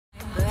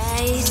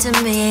to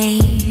me,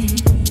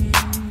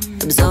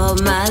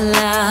 absorb my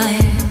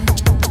life,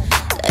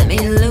 let me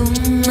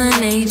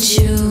illuminate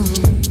you.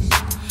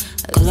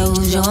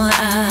 Close your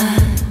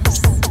eyes,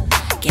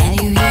 can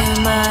you hear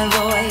my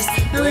voice?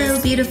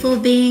 Hello beautiful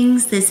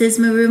beings, this is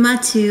Meru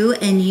Matu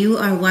and you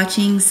are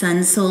watching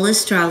Sun Soul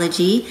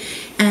Astrology,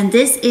 and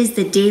this is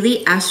the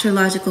daily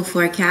astrological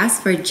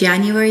forecast for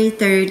January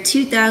 3rd,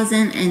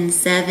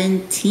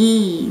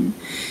 2017.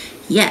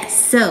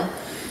 Yes, so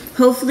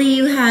hopefully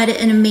you had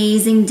an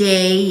amazing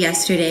day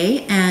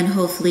yesterday, and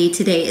hopefully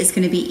today is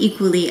going to be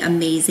equally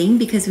amazing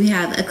because we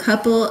have a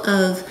couple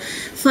of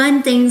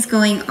fun things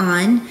going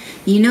on.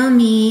 You know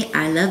me,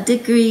 I love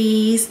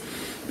degrees,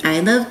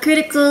 I love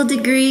critical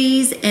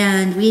degrees,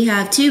 and we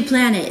have two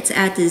planets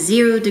at the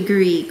 0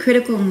 degree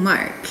critical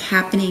mark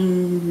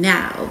happening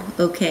now,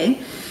 okay?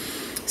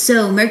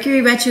 So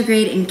Mercury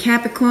retrograde in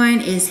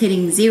Capricorn is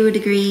hitting 0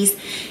 degrees,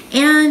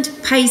 and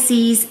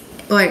Pisces,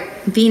 or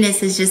Venus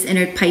has just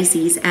entered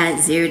Pisces at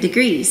 0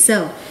 degrees.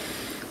 So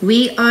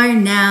we are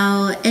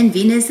now in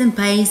Venus and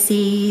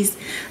Pisces.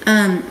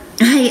 I'm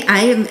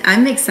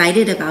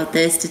excited about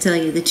this, to tell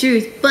you the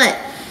truth, but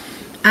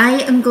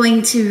I am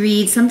going to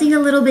read something a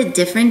little bit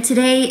different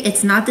today.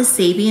 It's not the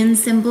Sabian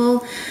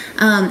symbol.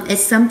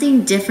 It's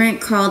something different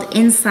called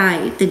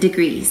inside the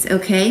degrees,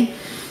 okay?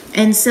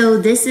 And so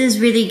this is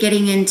really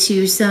getting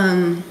into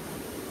some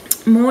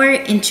more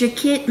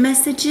intricate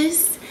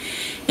messages.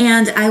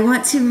 And I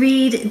want to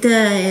read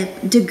the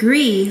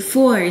degree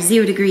for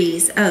 0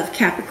 degrees of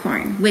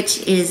Capricorn,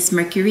 which is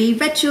Mercury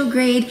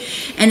retrograde.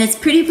 And it's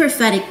pretty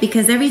prophetic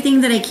because everything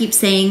that I keep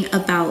saying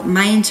about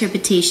my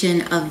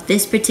interpretation of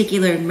this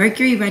particular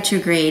Mercury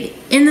retrograde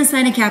in the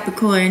sign of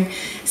Capricorn,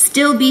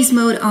 still beast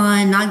mode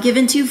on, not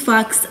giving two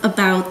fucks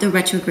about the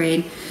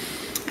retrograde,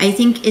 I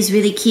think is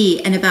really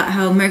key, and about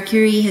how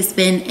Mercury has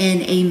been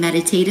in a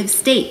meditative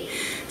state.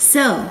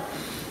 So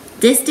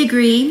this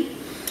degree,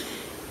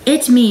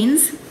 it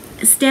means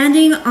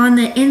standing on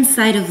the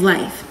inside of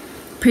life,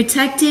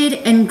 protected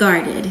and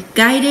guarded,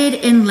 guided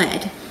and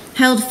led,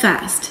 held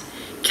fast,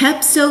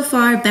 kept so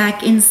far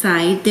back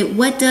inside that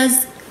what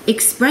does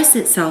express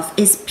itself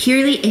is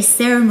purely a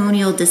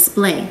ceremonial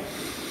display,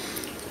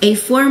 a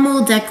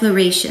formal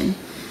declaration.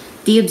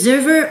 The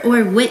observer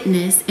or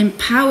witness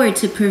empowered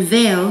to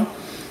prevail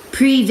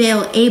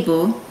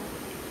able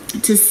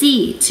to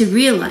see, to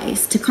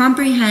realize, to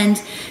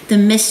comprehend the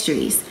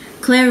mysteries,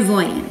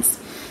 clairvoyance,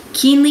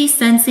 keenly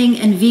sensing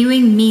and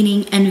viewing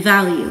meaning and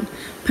value,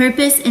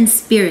 purpose and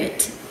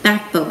spirit,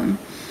 backbone.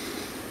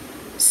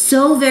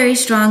 So very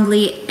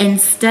strongly and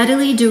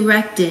steadily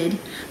directed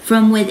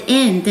from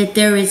within that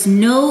there is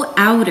no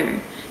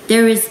outer,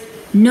 there is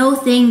no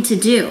thing to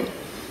do.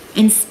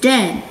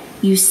 Instead,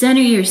 you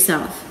center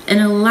yourself and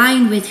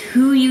align with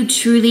who you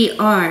truly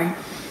are,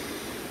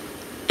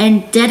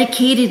 and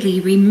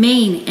dedicatedly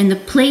remain in the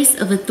place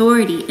of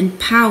authority and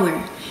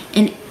power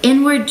and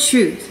inward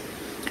truth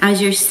as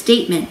your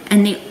statement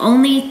and the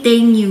only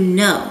thing you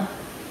know.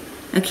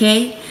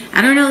 Okay?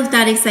 I don't know if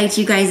that excites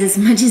you guys as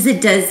much as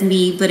it does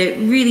me, but it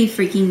really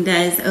freaking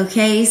does.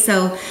 Okay?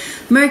 So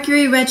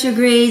Mercury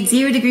retrograde,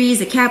 0 degrees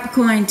of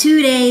Capricorn,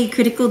 2-day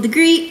critical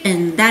degree,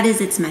 and that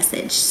is its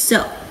message.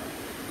 So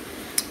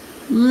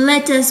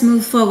let us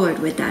move forward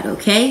with that,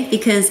 okay?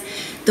 Because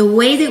the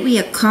way that we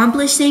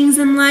accomplish things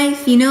in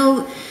life, you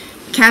know,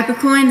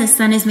 Capricorn, the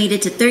sun has made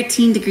it to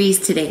 13 degrees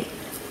today.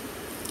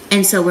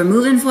 And so we're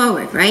moving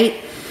forward,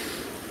 right?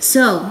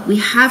 So we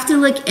have to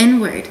look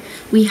inward.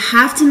 We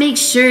have to make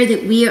sure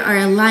that we are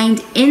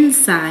aligned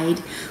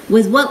inside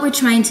with what we're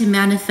trying to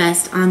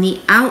manifest on the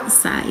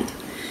outside.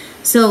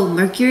 So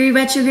Mercury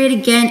retrograde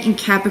again in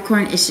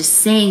Capricorn is just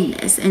saying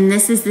this, and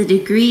this is the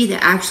degree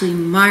that actually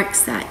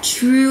marks that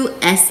true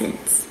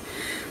essence,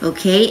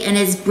 okay? And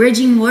it's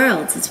bridging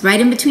worlds. It's right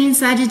in between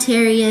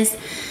Sagittarius.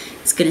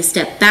 It's going to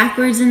step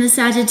backwards into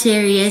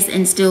Sagittarius,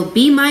 and still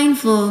be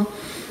mindful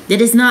that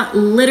it's not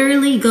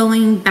literally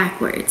going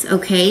backwards,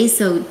 okay?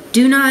 So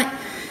do not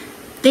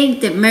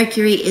think that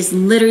Mercury is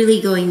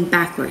literally going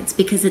backwards,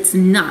 because it's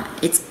not.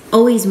 It's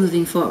always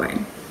moving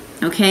forward,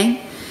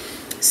 okay?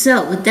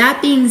 So with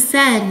that being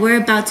said, we're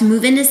about to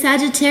move into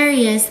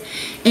Sagittarius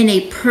in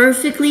a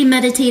perfectly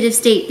meditative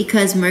state,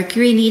 because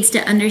Mercury needs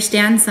to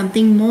understand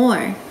something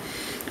more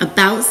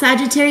about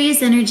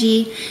Sagittarius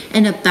energy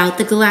and about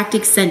the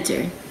galactic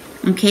center.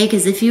 Okay,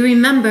 because if you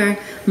remember,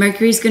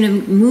 Mercury is going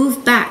to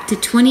move back to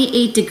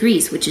 28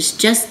 degrees, which is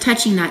just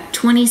touching that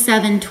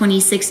 27,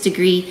 26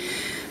 degree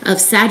of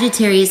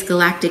Sagittarius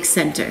galactic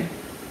center.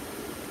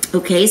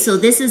 Okay, so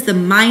this is the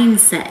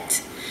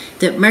mindset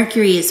that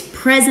Mercury is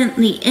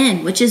presently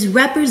in, which is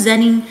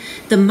representing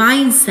the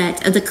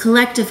mindset of the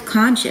collective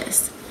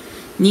conscious.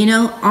 You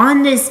know,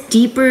 on this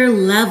deeper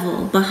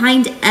level,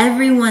 behind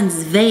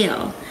everyone's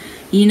veil,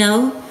 you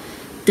know,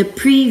 the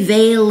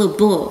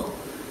prevailable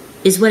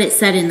is what it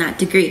said in that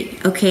degree.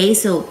 Okay,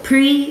 so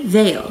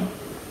prevail,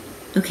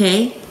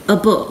 okay, a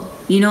bull.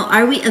 You know,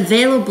 are we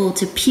available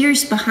to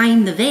pierce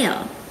behind the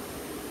veil?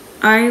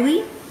 Are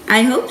we?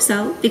 I hope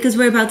so, because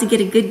we're about to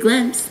get a good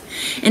glimpse,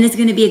 and it's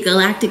going to be a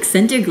galactic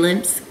center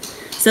glimpse.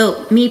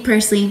 So me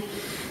personally,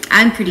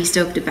 I'm pretty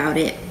stoked about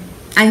it.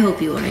 I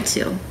hope you are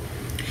too.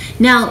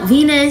 Now,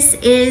 Venus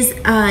is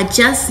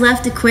just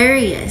left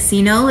Aquarius.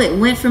 You know, it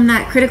went from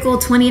that critical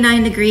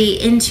 29 degree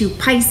into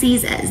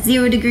Pisces at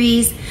 0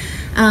 degrees.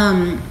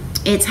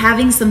 It's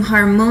having some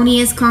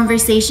harmonious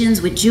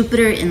conversations with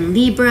Jupiter in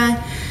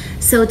Libra.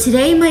 So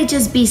today might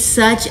just be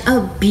such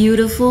a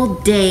beautiful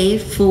day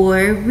for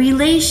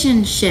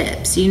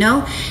relationships, you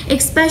know,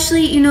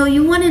 especially, you know,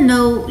 you want to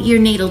know your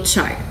natal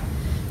chart.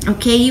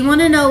 Okay, you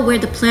want to know where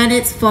the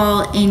planets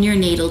fall in your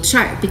natal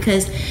chart,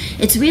 because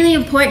it's really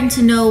important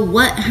to know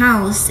what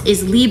house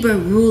is Libra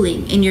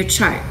ruling in your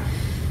chart.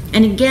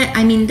 And again,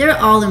 I mean, they're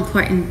all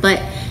important,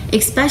 but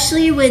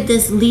especially with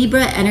this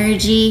Libra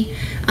energy,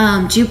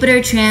 Jupiter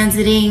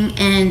transiting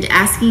and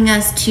asking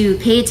us to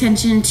pay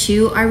attention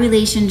to our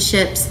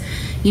relationships,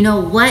 you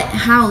know, what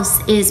house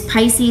is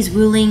Pisces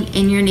ruling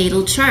in your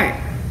natal chart?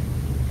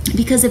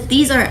 Because if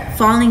these are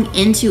falling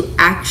into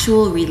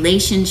actual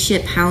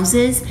relationship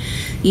houses,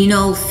 you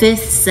know,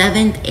 5th,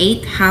 7th,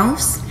 8th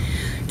house,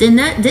 then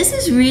this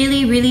is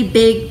really, really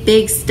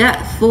big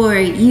stuff for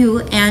you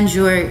and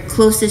your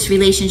closest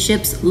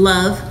relationships,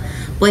 love,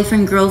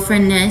 boyfriend,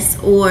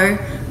 girlfriendness, or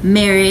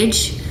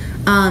marriage,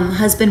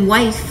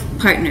 husband-wife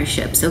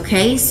partnerships,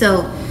 okay?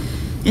 So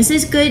this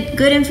is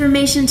good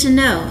information to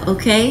know,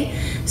 okay?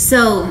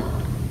 So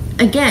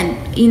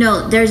again, you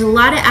know, there's a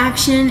lot of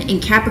action in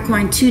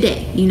Capricorn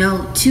today, you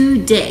know,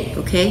 today,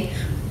 okay?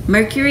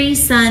 Mercury,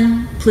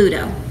 Sun,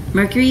 Pluto.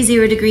 Mercury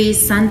 0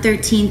 degrees, Sun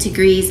 13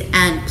 degrees,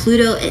 and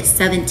Pluto at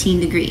 17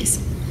 degrees.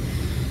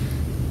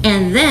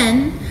 And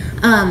then,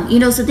 you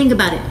know, so think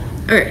about it,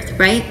 Earth,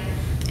 right?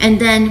 And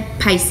then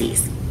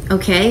Pisces,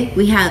 okay?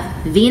 We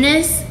have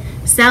Venus,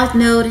 South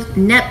Node,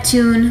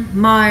 Neptune,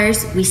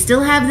 Mars, we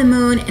still have the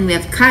Moon, and we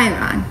have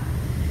Chiron.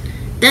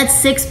 That's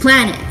 6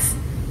 planets,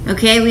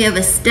 okay? We have a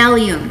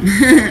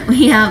stellium.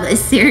 We have a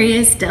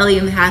serious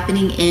stellium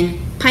happening in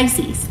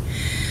Pisces.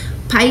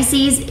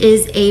 Pisces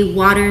is a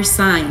water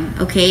sign,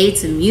 okay?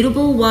 It's a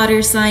mutable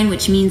water sign,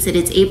 which means that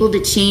it's able to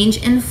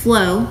change and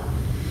flow.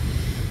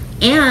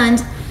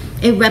 And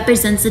it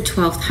represents the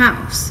 12th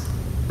house,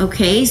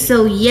 okay?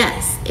 So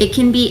yes, it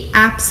can be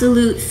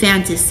absolute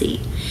fantasy.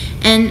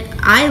 And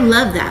I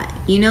love that.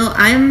 You know,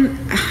 I'm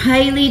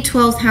highly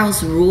 12th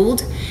house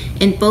ruled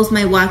in both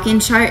my walk-in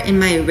chart and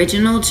my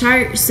original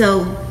chart.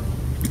 So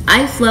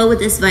I flow with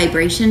this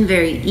vibration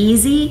very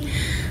easy.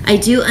 I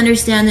do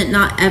understand that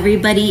not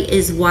everybody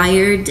is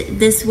wired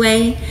this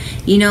way,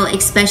 you know,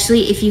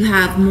 especially if you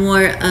have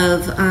more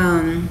of,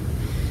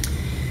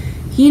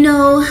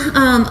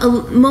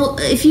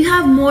 if you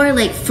have more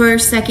like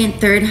 1st, 2nd,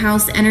 3rd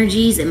house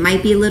energies, it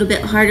might be a little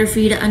bit harder for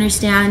you to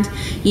understand.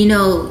 You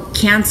know,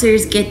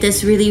 Cancers get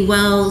this really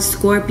well,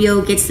 Scorpio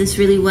gets this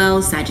really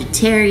well,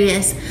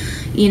 Sagittarius,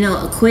 you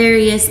know,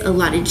 Aquarius, a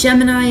lot of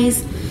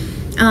Geminis.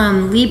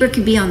 Libra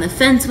could be on the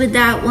fence with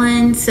that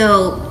one.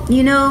 So,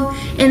 you know,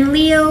 and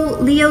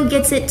Leo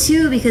gets it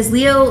too, because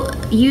Leo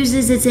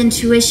uses its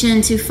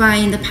intuition to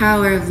find the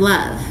power of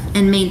love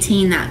and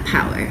maintain that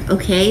power,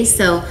 okay?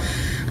 So,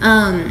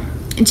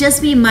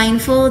 just be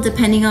mindful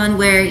depending on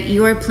where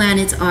your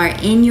planets are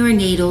in your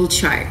natal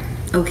chart,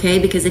 okay?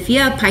 Because if you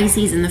have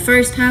Pisces in the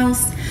 1st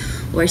house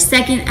or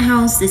 2nd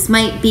house, this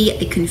might be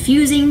a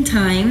confusing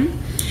time,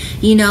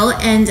 you know,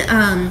 and,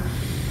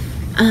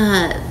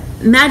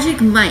 Magic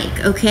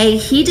Mike, okay,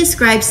 he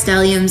describes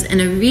stelliums in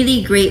a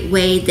really great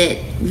way that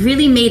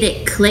really made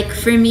it click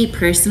for me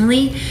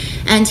personally.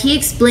 And he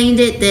explained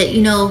it that,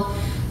 you know,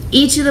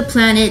 each of the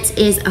planets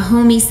is a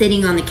homie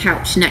sitting on the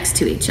couch next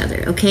to each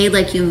other, okay?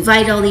 Like you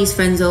invite all these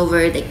friends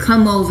over, they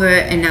come over,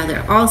 and now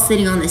they're all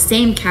sitting on the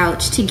same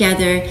couch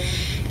together.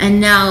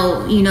 And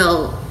now, you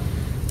know,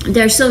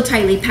 they're so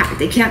tightly packed,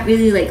 they can't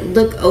really like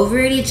look over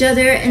at each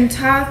other and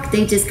talk.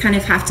 They just kind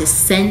of have to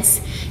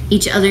sense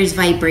each other's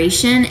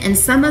vibration, and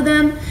some of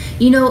them,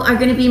 you know, are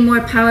going to be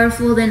more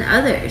powerful than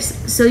others.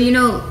 So, you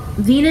know,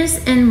 Venus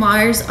and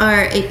Mars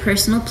are a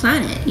personal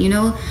planet, you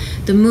know,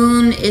 the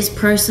Moon is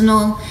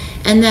personal,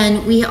 and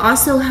then we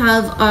also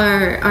have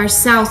our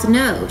South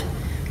Node,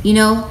 you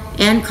know,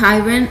 and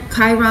Chiron,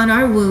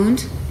 our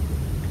wound,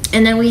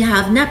 and then we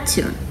have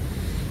Neptune,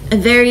 a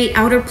very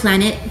outer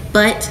planet,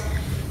 but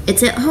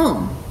it's at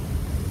home.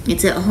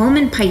 It's at home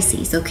in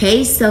Pisces,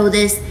 okay? So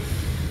this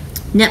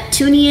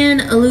Neptunian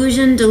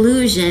illusion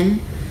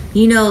delusion,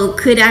 you know,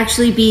 could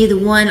actually be the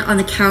one on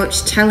the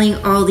couch telling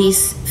all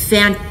these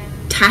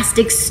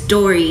fantastic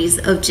stories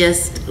of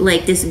just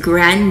like this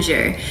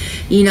grandeur,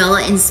 you know.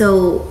 And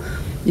so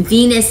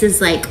Venus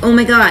is like, oh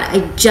my God, I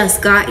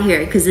just got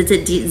here, because it's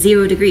at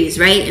 0 degrees,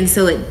 right? And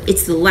so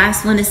it's the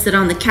last one to sit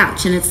on the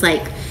couch, and it's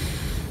like,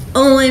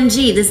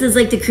 OMG, this is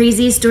like the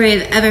craziest story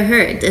I've ever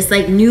heard. This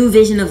like new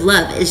vision of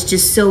love is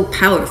just so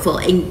powerful.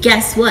 And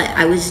guess what?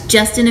 I was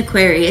just in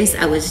Aquarius.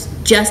 I was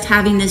just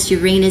having this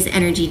Uranus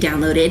energy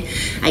downloaded.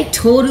 I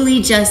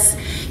totally just,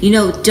 you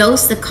know,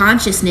 dosed the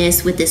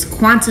consciousness with this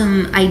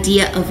quantum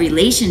idea of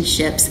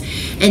relationships.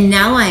 And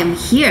now I'm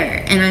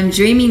here and I'm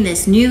dreaming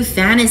this new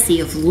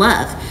fantasy of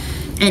love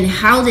and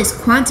how this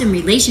quantum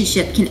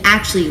relationship can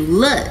actually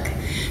look.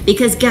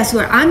 Because guess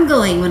where I'm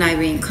going when I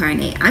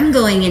reincarnate? I'm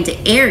going into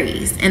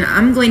Aries, and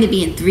I'm going to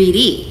be in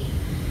 3D.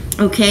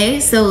 Okay,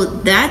 so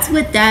that's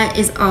what that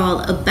is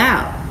all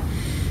about.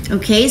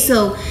 Okay,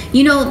 so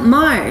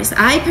Mars,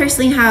 I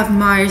personally have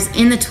Mars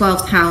in the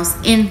 12th house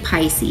in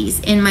Pisces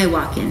in my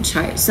walk-in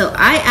chart. So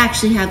I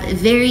actually have a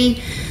very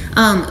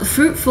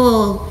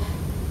fruitful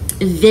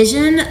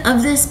vision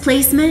of this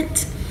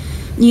placement.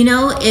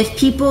 If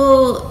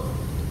people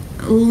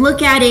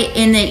look at it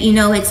in that,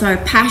 it's our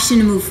passion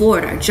to move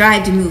forward, our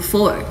drive to move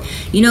forward.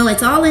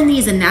 It's all in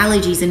these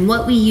analogies and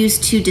what we use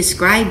to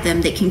describe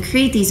them that can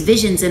create these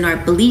visions and our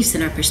beliefs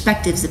and our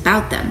perspectives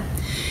about them.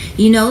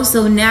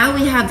 So now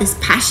we have this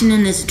passion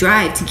and this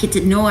drive to get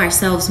to know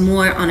ourselves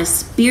more on a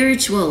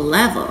spiritual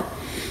level.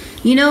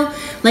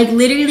 Like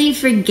literally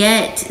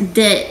forget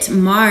that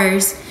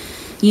Mars,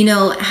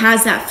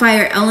 has that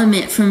fire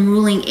element from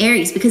ruling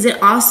Aries, because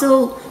it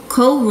also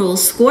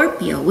co-rules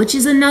Scorpio, which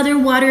is another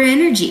water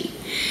energy.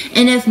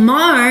 And if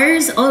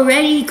Mars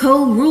already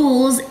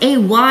co-rules a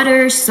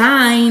water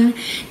sign,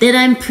 then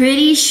I'm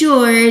pretty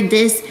sure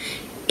this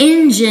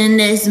engine,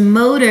 this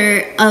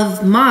motor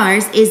of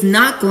Mars is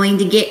not going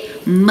to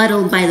get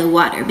muddled by the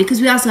water,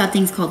 because we also have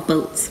things called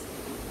boats.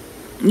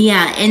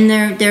 Yeah, and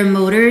their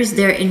motors,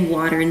 they're in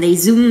water and they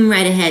zoom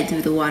right ahead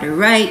through the water,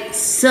 right?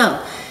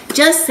 So,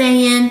 just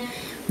saying,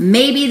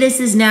 maybe this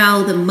is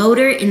now the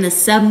motor in the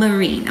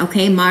submarine,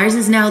 okay? Mars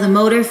is now the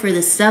motor for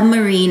the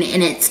submarine,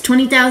 and it's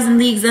 20,000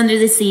 leagues under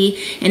the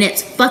sea, and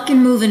it's fucking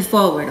moving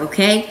forward,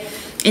 okay?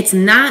 It's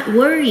not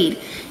worried.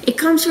 It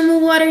comes from a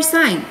water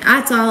sign.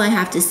 That's all I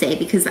have to say,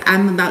 because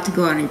I'm about to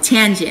go on a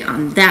tangent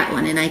on that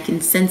one, and I can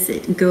sense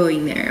it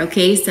going there,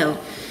 okay? So,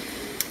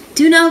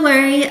 do not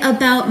worry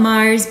about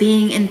Mars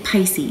being in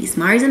Pisces.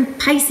 Mars in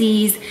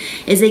Pisces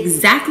is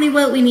exactly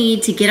what we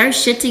need to get our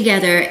shit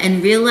together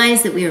and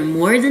realize that we are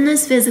more than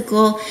this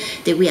physical,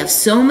 that we have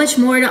so much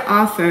more to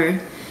offer,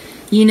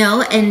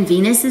 and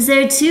Venus is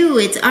there too.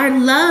 It's our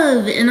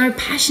love and our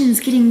passions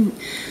getting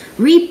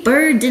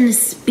rebirthed in the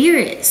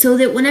spirit, so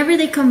that whenever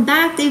they come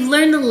back, they've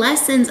learned the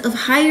lessons of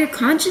higher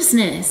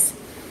consciousness.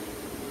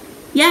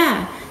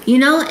 Yeah,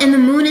 and the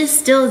moon is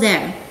still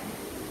there.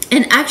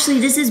 And actually,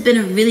 this has been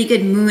a really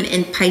good moon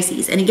in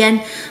Pisces. And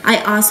again, I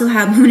also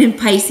have moon in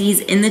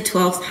Pisces in the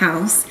 12th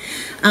house.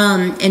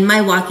 In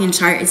my walk-in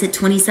chart, it's at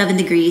 27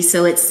 degrees.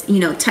 So it's,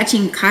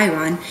 touching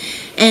Chiron.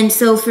 And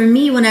so for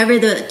me, whenever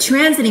the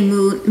transiting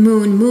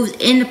moon moves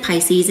into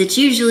Pisces, it's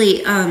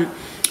usually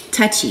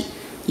touchy.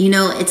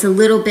 It's a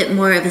little bit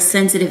more of a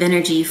sensitive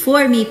energy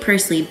for me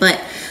personally.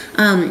 But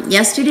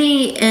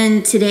yesterday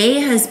and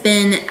today has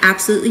been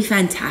absolutely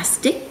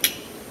fantastic.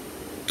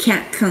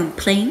 Can't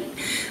complain.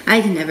 I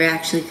can never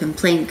actually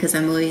complain, because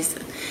I'm always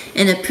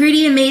in a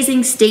pretty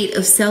amazing state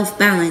of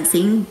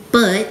self-balancing,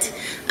 but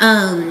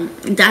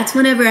that's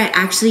whenever I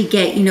actually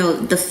get,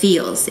 the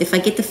feels. If I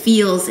get the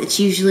feels, it's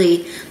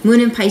usually moon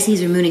in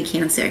Pisces or moon in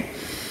Cancer.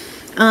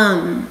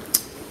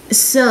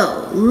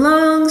 So,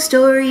 long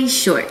story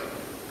short,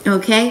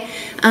 okay?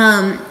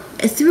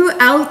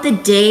 Throughout the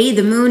day,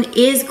 the moon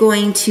is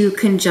going to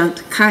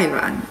conjunct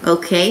Chiron,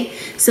 okay?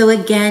 So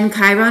again,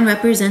 Chiron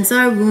represents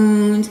our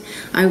wound,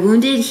 our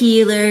wounded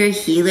healer,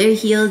 healer,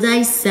 heal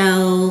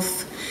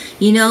thyself,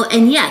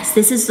 and yes,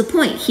 this is the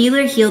point,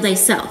 healer, heal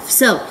thyself.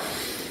 So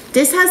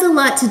this has a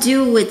lot to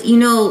do with,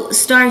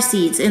 star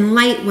seeds and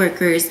light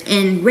workers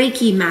and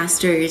Reiki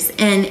masters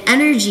and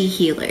energy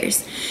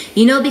healers,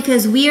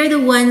 because we are the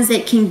ones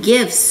that can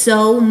give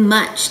so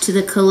much to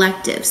the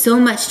collective, so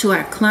much to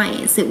our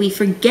clients, that we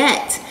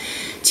forget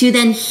to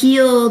then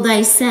heal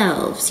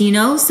thyself,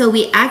 So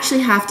we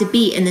actually have to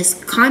be in this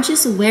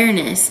conscious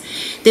awareness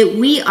that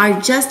we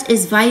are just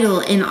as vital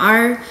in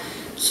our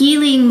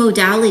healing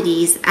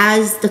modalities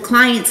as the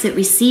clients that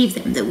receive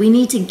them, that we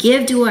need to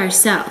give to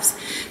ourselves.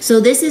 So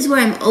this is where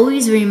I'm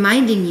always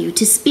reminding you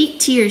to speak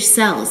to your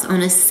cells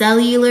on a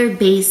cellular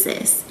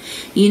basis.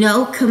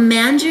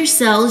 Command your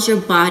cells, your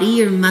body,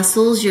 your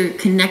muscles, your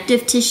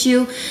connective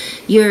tissue,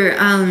 your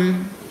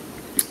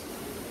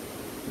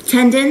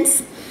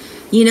tendons,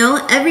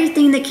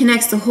 everything that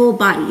connects the whole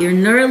body, your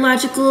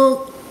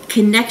neurological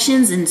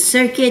connections and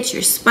circuits,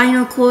 your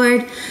spinal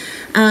cord,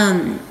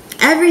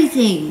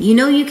 everything.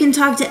 You can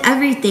talk to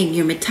everything,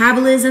 your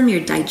metabolism,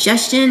 your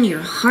digestion,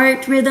 your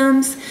heart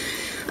rhythms,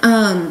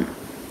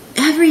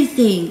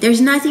 everything.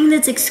 There's nothing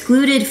that's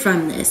excluded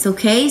from this,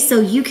 okay? So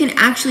you can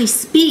actually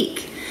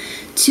speak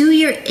to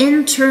your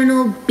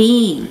internal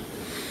being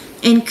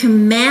and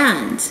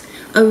command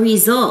a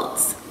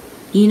result.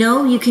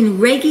 You can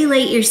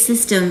regulate your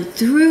system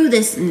through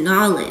this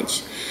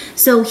knowledge.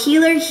 So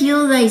healer,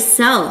 heal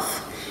thyself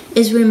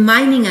is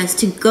reminding us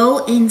to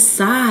go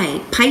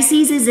inside.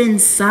 Pisces is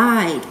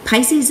inside.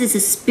 Pisces is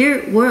a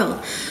spirit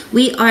world.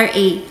 We are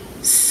a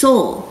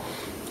soul,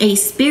 a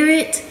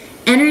spirit,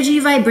 energy,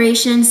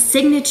 vibration,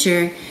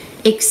 signature,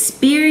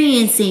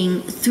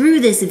 experiencing through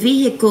this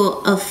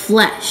vehicle of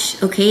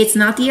flesh. Okay, it's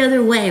not the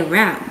other way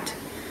around.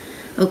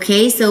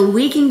 Okay, so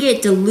we can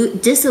get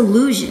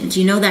disillusioned,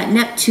 you know, that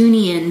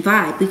Neptunian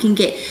vibe. We can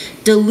get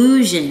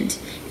delusioned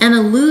and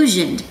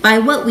illusioned by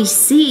what we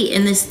see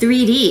in this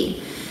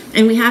 3D.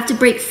 And we have to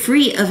break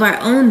free of our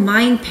own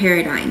mind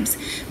paradigms.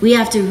 We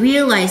have to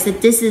realize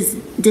that this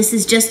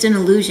is just an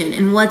illusion.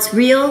 And what's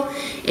real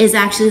is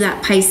actually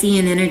that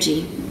Piscean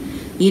energy.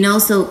 You know,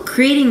 so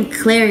creating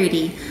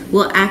clarity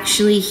will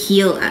actually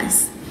heal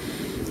us.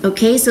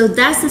 Okay, so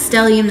that's the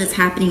stellium that's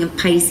happening in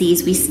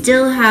Pisces. We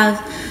still have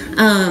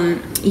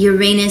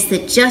Uranus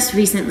that just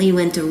recently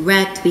went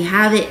direct. We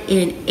have it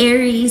in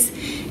Aries,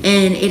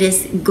 and it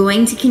is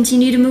going to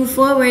continue to move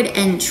forward.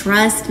 And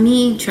trust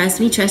me,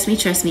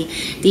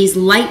 these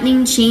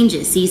lightning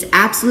changes, these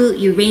absolute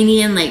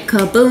Uranian like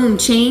kaboom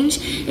change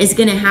is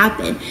going to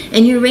happen.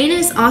 And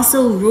Uranus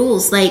also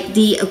rules like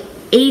the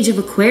age of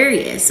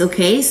Aquarius.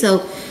 Okay, so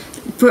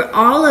for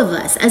all of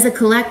us as a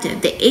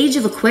collective, the age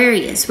of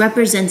Aquarius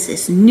represents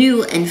this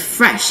new and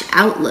fresh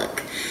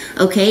outlook.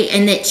 Okay,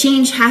 and that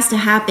change has to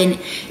happen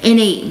in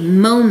a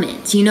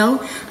moment, you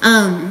know.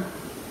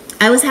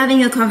 I was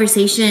having a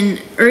conversation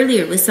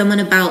earlier with someone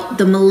about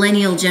the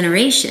millennial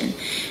generation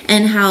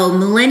and how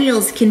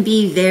millennials can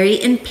be very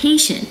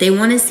impatient. They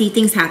want to see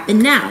things happen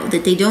now,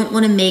 that they don't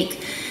want to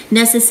make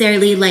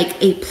necessarily like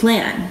a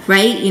plan,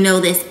 right? You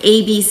know, this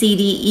A, B, C,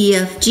 D, E,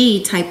 F,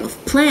 G type of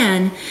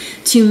plan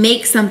to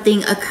make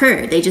something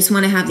occur. They just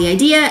want to have the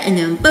idea and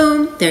then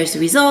boom, there's the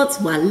results,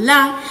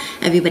 voila,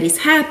 everybody's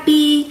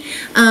happy.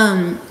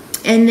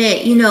 And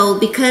that, you know,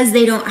 because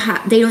they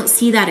don't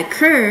see that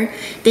occur,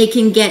 they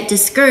can get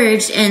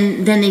discouraged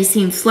and then they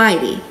seem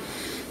flighty.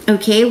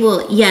 Okay,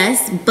 well,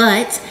 yes,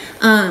 but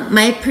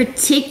my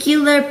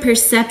particular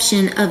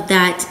perception of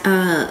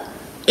that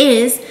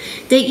is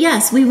that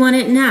yes, we want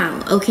it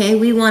now. Okay,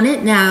 we want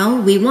it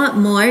now. We want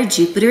more.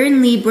 Jupiter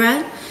in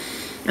Libra.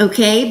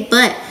 Okay,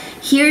 but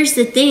here's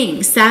the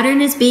thing.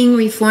 Saturn is being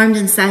reformed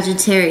in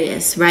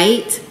Sagittarius,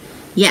 right?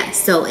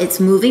 Yes, so it's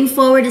moving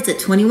forward. It's at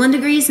 21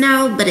 degrees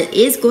now, but it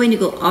is going to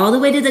go all the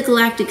way to the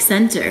galactic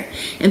center.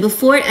 And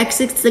before it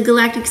exits the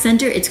galactic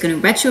center, it's going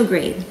to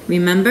retrograde,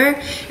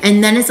 remember?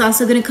 And then it's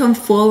also going to come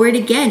forward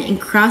again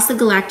and cross the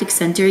galactic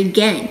center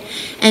again.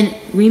 And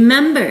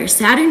remember,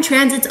 Saturn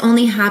transits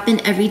only happen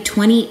every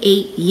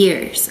 28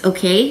 years,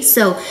 okay?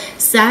 So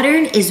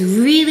Saturn is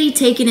really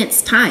taking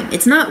its time.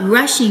 It's not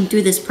rushing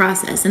through this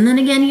process. And then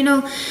again, you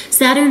know,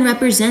 Saturn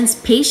represents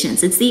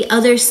patience. It's the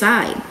other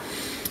side.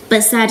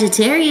 But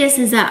Sagittarius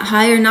is that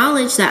higher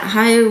knowledge, that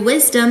higher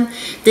wisdom,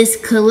 this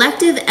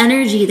collective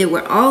energy that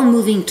we're all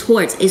moving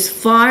towards as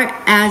far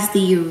as the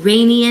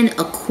Uranian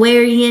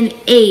Aquarian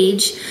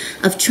age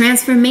of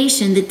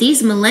transformation that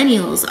these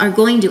millennials are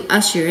going to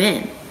usher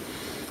in.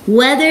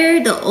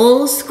 Whether the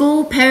old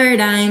school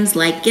paradigms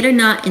like it or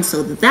not, and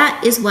so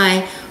that is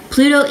why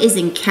Pluto is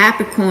in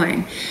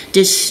Capricorn,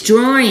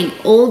 destroying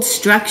old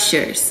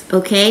structures,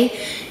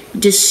 okay?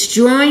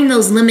 Destroying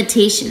those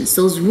limitations,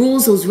 those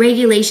rules, those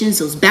regulations,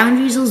 those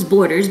boundaries, those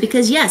borders.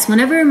 Because yes,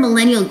 whenever a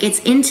millennial gets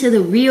into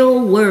the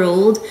real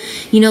world,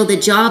 you know, the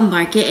job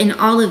market and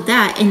all of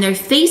that, and they're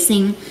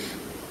facing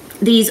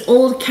these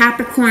old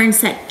Capricorn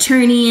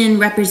Saturnian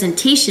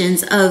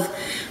representations of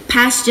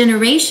past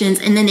generations,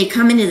 and then they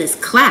come into this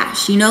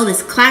clash, you know,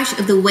 this clash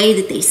of the way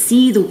that they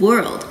see the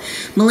world.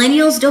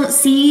 Millennials don't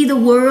see the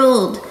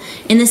world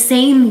in the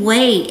same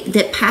way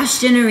that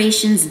past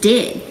generations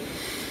did.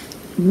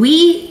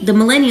 We, the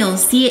millennials,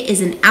 see it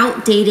as an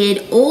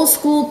outdated, old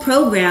school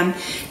program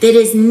that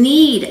is in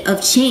need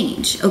of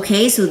change,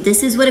 okay? So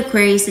this is what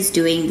Aquarius is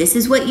doing, this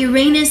is what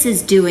Uranus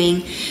is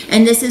doing,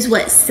 and this is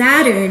what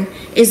Saturn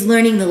is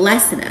learning the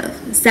lesson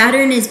of.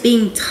 Saturn is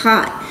being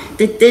taught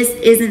that this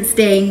isn't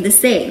staying the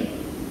same.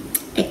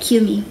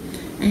 Excuse me,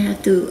 I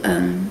have to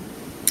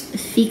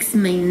fix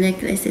my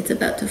necklace, it's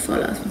about to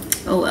fall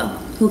off. Oh well,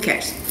 who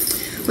cares?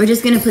 We're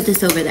just gonna put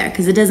this over there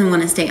because it doesn't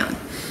want to stay on.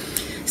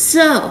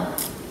 So,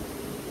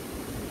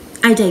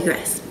 I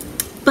digress.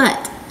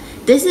 But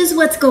this is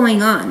what's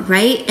going on,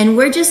 right? And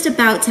we're just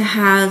about to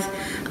have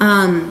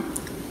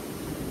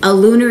a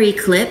lunar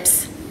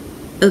eclipse,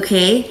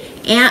 okay?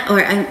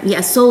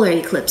 Solar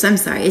eclipse. I'm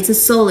sorry. It's a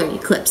solar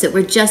eclipse that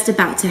we're just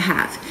about to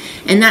have.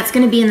 And that's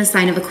going to be in the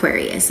sign of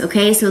Aquarius,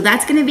 okay? So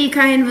that's going to be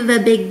kind of a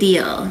big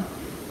deal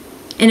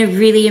in a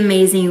really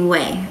amazing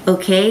way,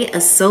 okay? A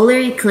solar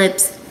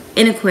eclipse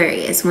in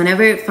Aquarius,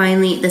 whenever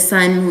finally the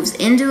sun moves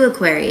into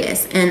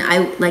Aquarius. And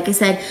like I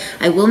said,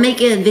 I will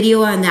make a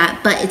video on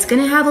that, but it's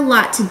going to have a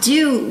lot to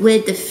do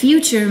with the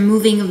future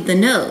moving of the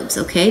nodes,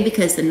 okay?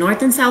 Because the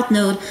North and South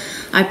node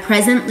are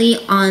presently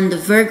on the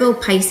Virgo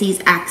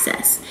Pisces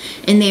axis,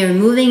 and they are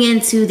moving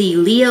into the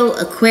Leo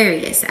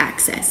Aquarius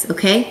axis,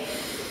 okay?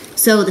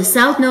 So the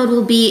South node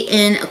will be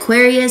in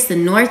Aquarius, the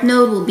North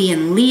node will be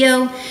in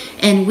Leo,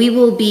 and we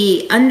will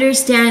be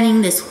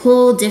understanding this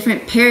whole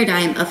different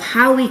paradigm of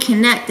how we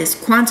connect this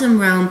quantum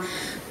realm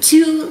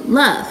to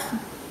love,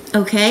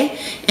 okay?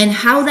 And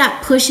how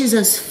that pushes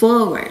us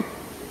forward.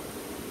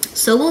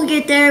 So we'll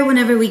get there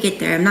whenever we get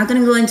there. I'm not going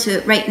to go into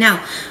it right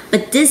now,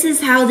 but this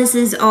is how this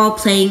is all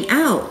playing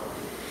out,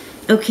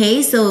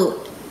 okay?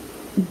 So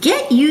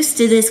get used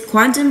to this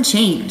quantum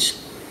change.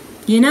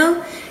 You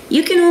know,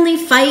 you can only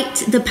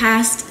fight the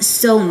past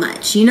so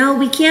much. You know,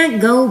 we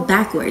can't go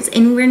backwards,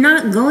 and we're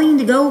not going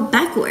to go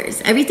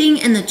backwards. Everything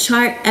in the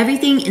chart,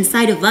 everything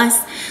inside of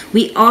us,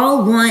 we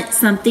all want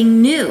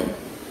something new.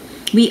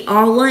 We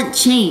all want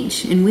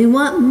change, and we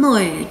want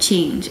more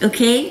change,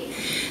 okay?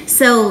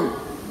 So,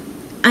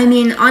 I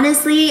mean,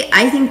 honestly,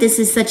 I think this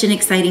is such an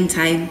exciting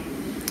time.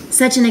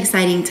 Such an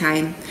exciting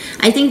time.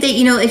 I think that,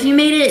 you know, if you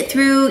made it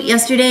through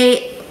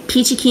yesterday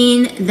peachy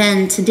keen,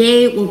 then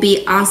today will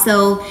be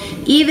also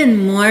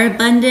even more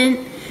abundant,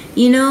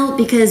 you know,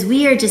 because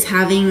we are just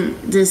having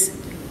this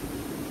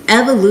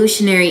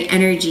evolutionary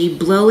energy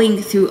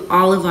blowing through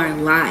all of our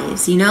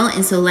lives, you know.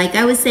 And so, like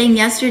I was saying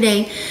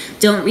yesterday,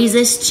 don't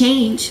resist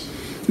change.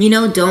 You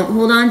know, don't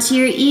hold on to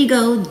your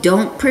ego.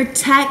 Don't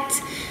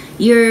protect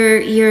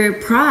your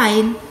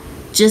pride.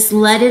 Just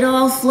let it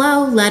all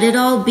flow. Let it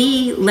all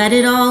be. Let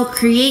it all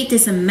create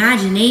this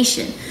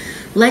imagination.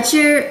 Let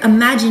your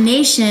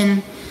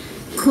imagination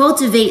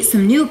cultivate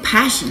some new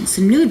passion,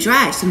 some new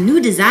drive, some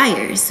new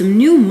desires, some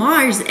new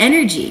Mars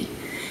energy.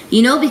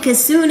 You know,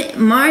 because soon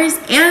Mars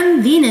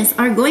and Venus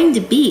are going to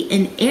be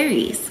in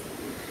Aries.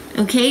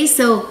 Okay,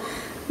 so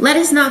let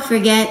us not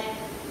forget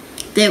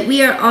that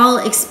we are all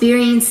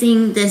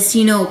experiencing this,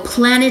 you know,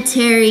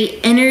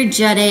 planetary,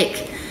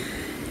 energetic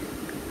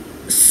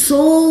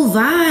soul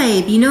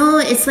vibe. You know,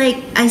 it's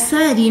like I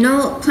said, you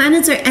know,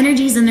 planets are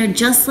energies and they're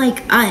just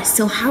like us.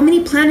 So how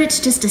many planets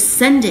just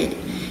ascended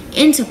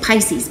into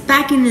Pisces,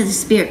 back into the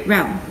spirit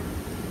realm?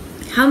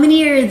 How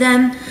many of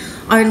them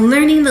are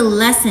learning the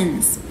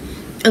lessons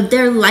of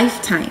their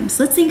lifetimes?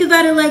 Let's think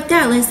about it like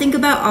that. Let's think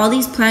about all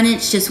these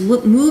planets just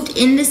moved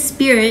into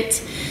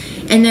spirit,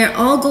 and they're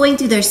all going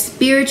through their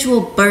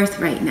spiritual birth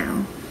right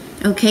now.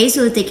 Okay,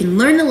 so that they can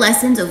learn the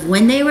lessons of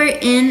when they were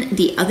in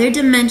the other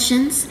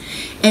dimensions,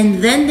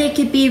 and then they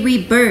could be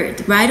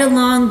rebirthed right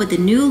along with the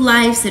new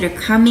lives that are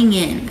coming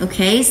in.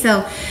 Okay,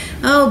 so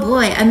oh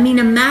boy, I mean,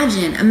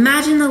 imagine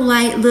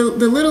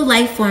the little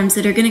life forms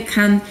that are going to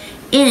come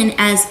in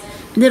as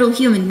little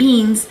human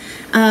beings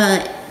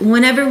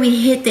whenever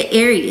we hit the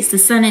Aries, the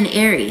sun in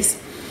Aries.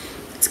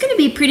 It's going to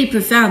be pretty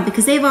profound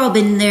because they've all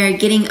been there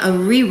getting a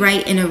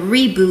rewrite and a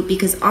reboot,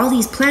 because all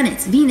these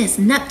planets, Venus,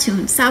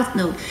 Neptune, South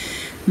Node,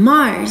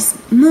 Mars,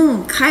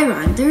 Moon,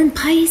 Chiron, they're in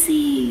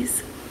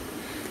Pisces,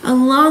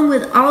 along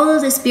with all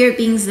of the spirit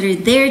beings that are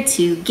there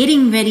too,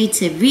 getting ready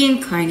to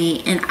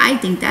reincarnate. And I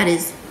think that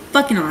is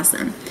fucking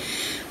awesome.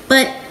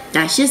 But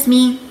that's just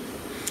me.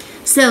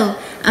 So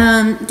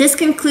this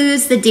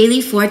concludes the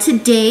daily for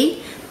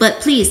today. But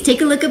please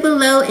take a look up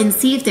below and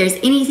see if there's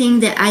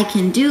anything that I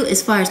can do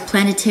as far as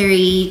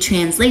planetary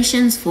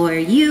translations for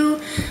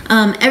you.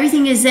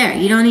 Everything is there.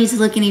 You don't need to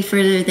look any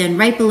further than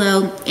right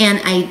below.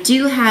 And I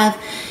do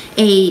have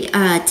a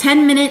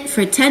 10-minute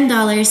for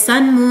 $10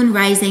 sun, moon,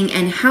 rising,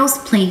 and house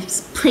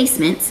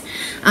placements.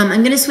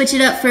 I'm going to switch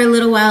it up for a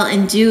little while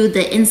and do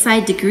the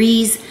inside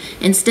degrees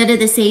instead of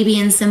the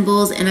Sabian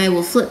symbols, and I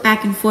will flip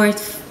back and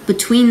forth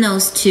between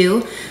those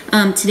two.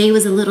 Today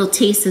was a little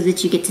taste so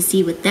that you get to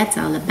see what that's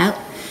all about.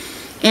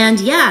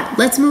 And yeah,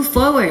 let's move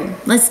forward.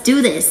 Let's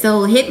do this.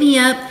 So hit me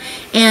up,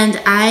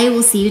 and I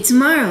will see you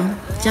tomorrow.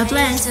 God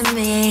bless.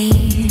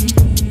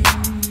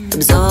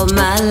 Absorb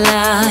my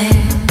life.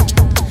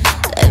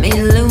 Let me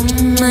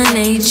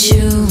illuminate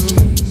you.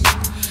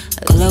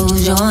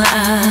 Close your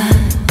eyes.